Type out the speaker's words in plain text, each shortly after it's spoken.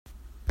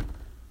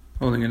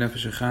holding a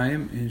Nefesh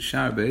HaChaim in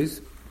SHaar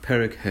base,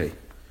 Perek Hey.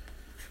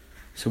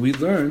 So we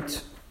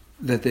learned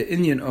that the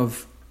inyan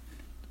of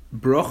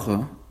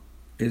bracha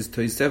is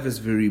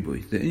toisefes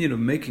v'ribui. The inyan of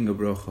making a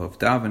bracha, of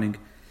davening,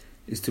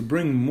 is to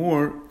bring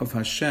more of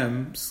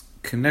Hashem's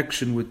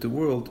connection with the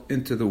world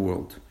into the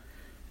world.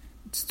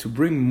 It's to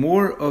bring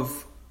more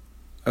of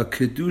a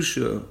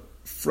kedusha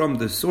from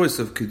the source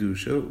of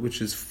kedusha,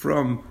 which is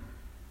from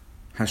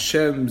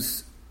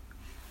Hashem's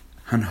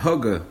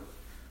hanhaga,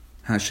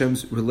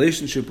 Hashem's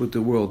relationship with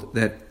the world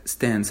that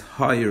stands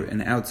higher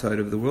and outside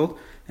of the world,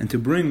 and to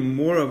bring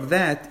more of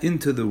that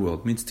into the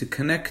world, means to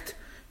connect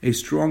a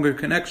stronger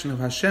connection of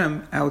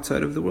Hashem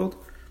outside of the world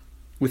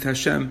with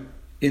Hashem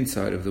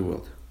inside of the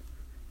world.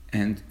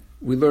 And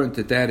we learned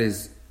that that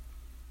is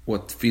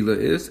what tefillah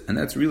is, and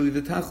that's really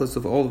the tachlis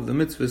of all of the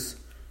mitzvahs,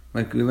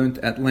 like we learned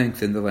at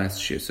length in the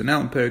last year. So now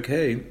in Perek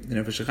Hey, the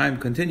Nefesh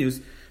HaChaim continues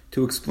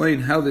to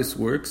explain how this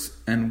works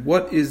and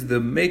what is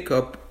the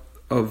makeup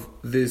of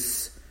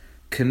this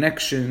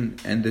connection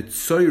and the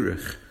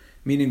tzoyrich,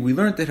 meaning we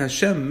learned that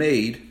Hashem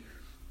made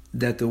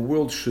that the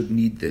world should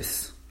need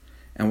this.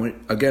 And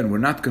we're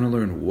not going to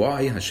learn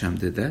why Hashem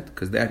did that,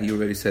 because that he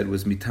already said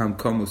was mitam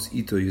kamos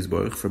ito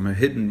yizbarich, from a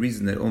hidden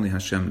reason that only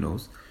Hashem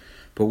knows.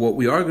 But what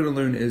we are going to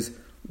learn is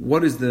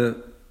what is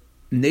the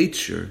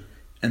nature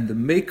and the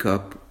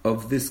makeup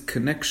of this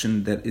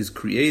connection that is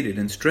created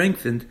and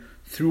strengthened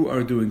through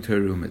our doing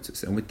Torah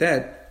mitzvahs. And with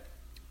that,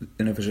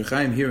 the Nefesh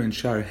HaChaim here in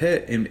SHaar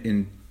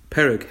in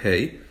Perek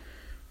Hey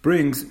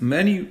brings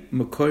many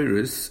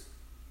makoros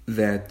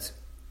that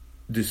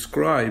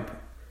describe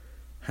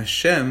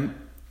Hashem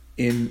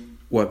in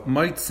what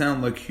might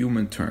sound like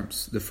human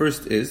terms. The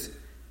first is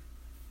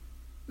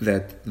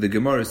that the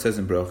Gemara says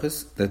in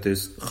Brachos that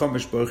there's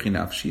Chamesh Baruch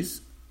Nafshis,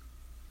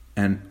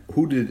 and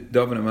who did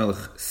David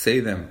HaMelech say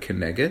them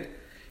keneged?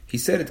 He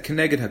said it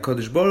keneged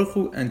HaKadosh Baruch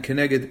Hu and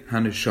keneged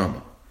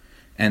HaNeshama.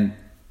 And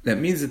that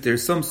means that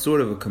there's some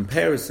sort of a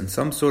comparison,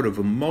 some sort of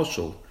a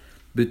moshel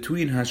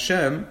between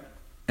Hashem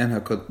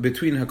and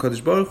between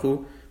HaKadosh Baruch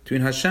Hu,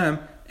 between Hashem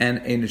and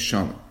a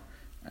Neshama.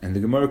 And the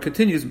Gemara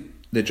continues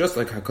that just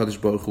like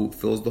HaKadosh Baruch Hu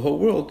fills the whole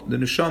world, the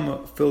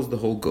Neshama fills the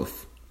whole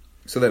guf.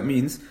 So that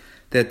means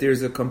that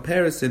there's a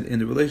comparison in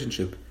the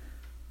relationship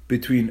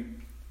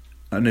between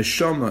a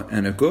Neshama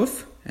and a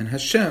guf, and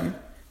Hashem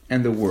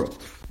and the world.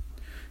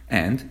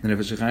 And the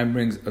Nefesh HaChaim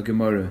brings a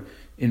Gemara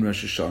in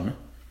Rosh Hashanah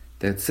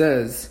that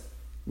says,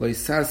 Lo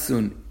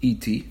sasun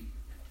iti,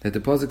 that the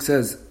pasuk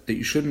says that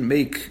you shouldn't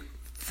make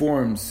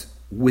forms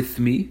with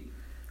me.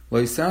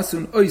 Lo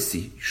sasun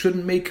oisi, you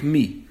shouldn't make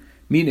me.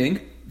 Meaning,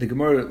 the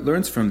Gemara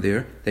learns from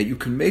there that you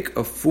can make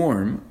a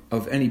form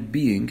of any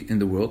being in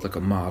the world, like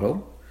a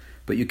model,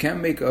 but you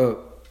can't make a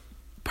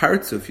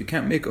partzuf, you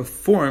can't make a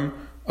form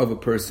of a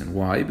person.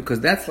 Why? Because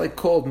that's like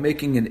called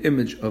making an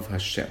image of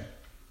Hashem.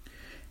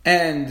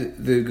 And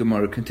the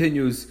Gemara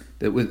continues,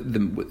 that with the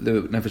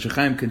Nefesh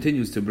HaChaim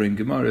continues to bring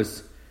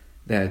Gemaras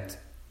that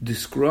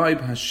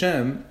describe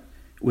Hashem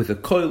with a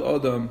koil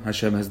adam.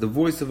 Hashem has the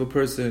voice of a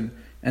person,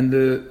 and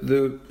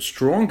the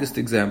strongest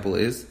example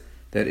is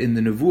that in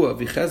the Nevuah of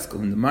Yechezkel,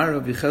 in the Mara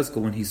of Yechezkel,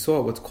 when he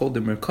saw what's called the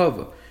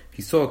Merkava,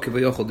 he saw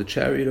Kivayachol, the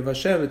chariot of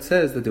Hashem, it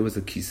says that there was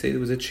a kisei, there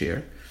was a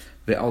chair,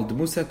 ve'al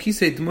demusa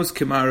kisei demus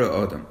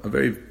kemara adam, a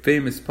very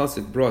famous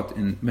pasuk brought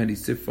in many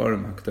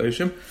Sifarim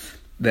HaKadoshim,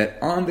 that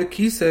on the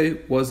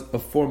kisei was a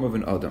form of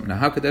an adam. Now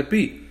how could that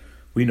be?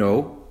 We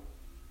know,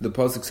 the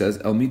pasuk says,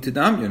 El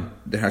mitidamyan,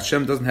 that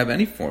Hashem doesn't have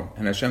any form,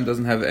 and Hashem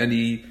doesn't have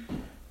any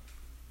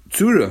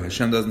tzura,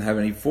 Hashem doesn't have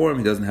any form,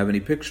 He doesn't have any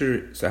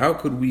picture, so how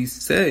could we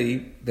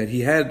say that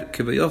He had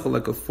kivayachol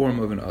like a form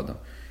of an adam?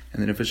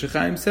 And the Nefesh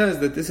HaChaim says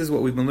that this is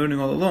what we've been learning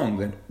all along,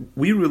 that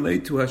we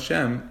relate to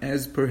Hashem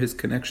as per His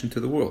connection to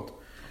the world.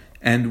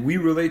 And we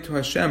relate to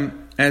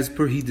Hashem as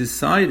per He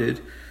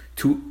decided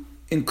to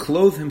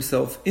enclose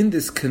Himself in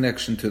this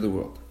connection to the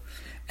world.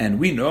 And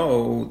we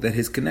know that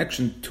His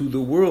connection to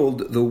the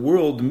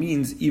world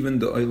means even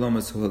the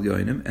Olamas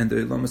HaLyonim and the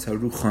Olamas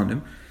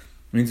HaRuchanim,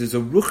 means there's a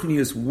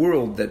ruchnius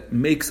world that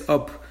makes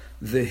up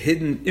the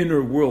hidden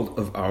inner world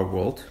of our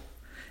world.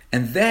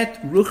 And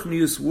that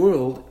ruchnius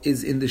world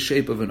is in the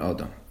shape of an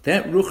Adam.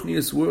 That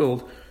ruchnius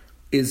world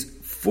is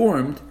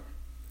formed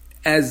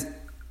as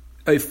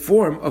a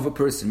form of a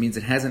person, means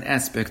it has an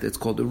aspect that's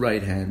called the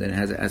right hand, and it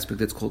has an aspect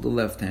that's called the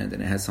left hand,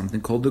 and it has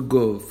something called the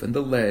guf, and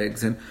the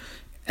legs, and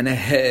a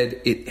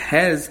head. It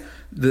has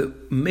the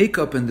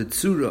makeup and the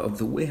tzura of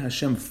the way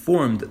Hashem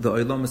formed the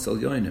Olamas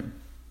Elyonim.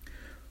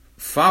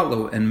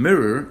 Follow and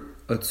mirror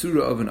a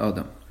tzura of an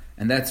Adam.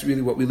 And that's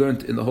really what we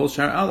learned in the whole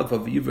SHaar Aleph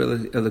of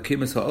Yivra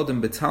Elokim Es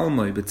HaAdam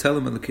B'Talmai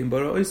B'Telem Elokim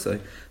Bara Oisai,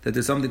 that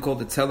there's something called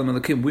the Telem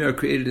Elokim. We are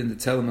created in the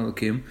Telem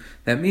Elokim.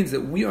 That means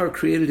that we are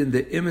created in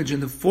the image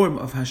and the form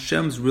of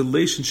Hashem's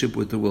relationship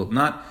with the world,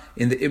 not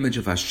in the image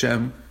of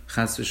Hashem,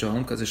 Chas v'Shalom,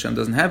 because Hashem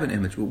doesn't have an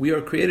image, but we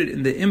are created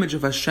in the image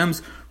of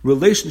Hashem's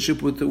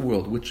relationship with the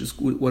world, which is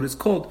what is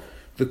called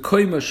the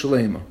Koima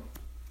Shalema.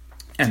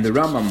 And the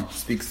Rambam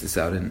speaks this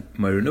out in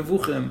Moreh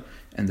Nevuchim,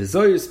 and the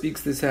Zohar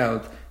speaks this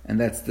out, and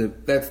that's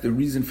the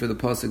reason for the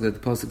pasuk, that the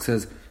pasuk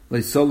says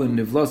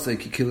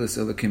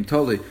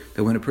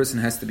that when a person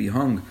has to be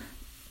hung,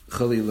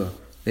 Chalila,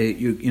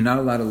 you're not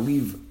allowed to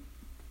leave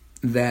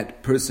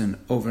that person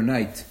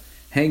overnight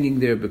hanging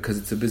there because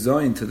it's a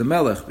bizayin to the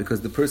melech,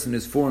 because the person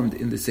is formed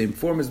in the same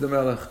form as the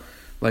melech,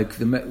 like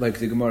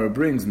the Gemara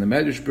brings and the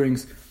Medrash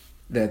brings,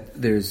 that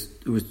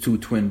it was two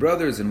twin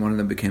brothers, and one of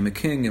them became a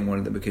king and one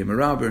of them became a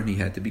robber, and he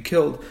had to be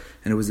killed,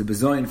 and it was a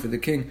bizayin for the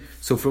king.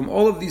 So from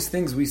all of these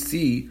things we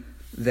see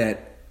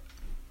that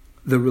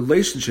the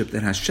relationship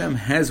that Hashem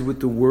has with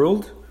the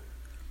world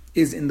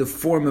is in the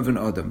form of an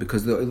Adam,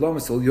 because the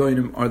Olamas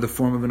Elyonim are the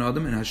form of an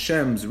Adam, and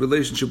Hashem's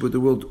relationship with the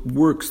world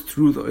works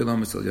through the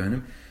Olamas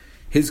Elyonim.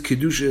 His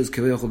Kedusha is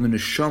Keveyachol the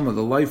Neshama,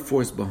 the life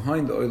force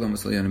behind the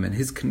Olamas Elyonim, and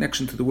his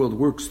connection to the world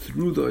works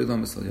through the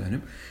Olamas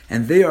Elyonim,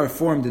 and they are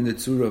formed in the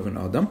Tzura of an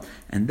Adam,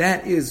 and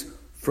that is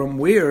from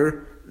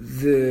where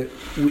the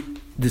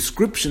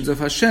descriptions of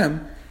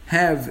Hashem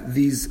have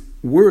these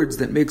words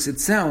that makes it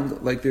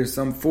sound like there's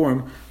some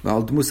form,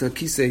 Val Dmus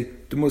HaKisei,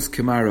 Dmus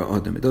Kemara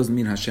Adam. It doesn't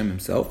mean Hashem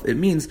himself, it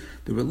means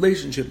the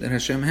relationship that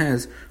Hashem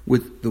has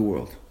with the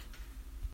world.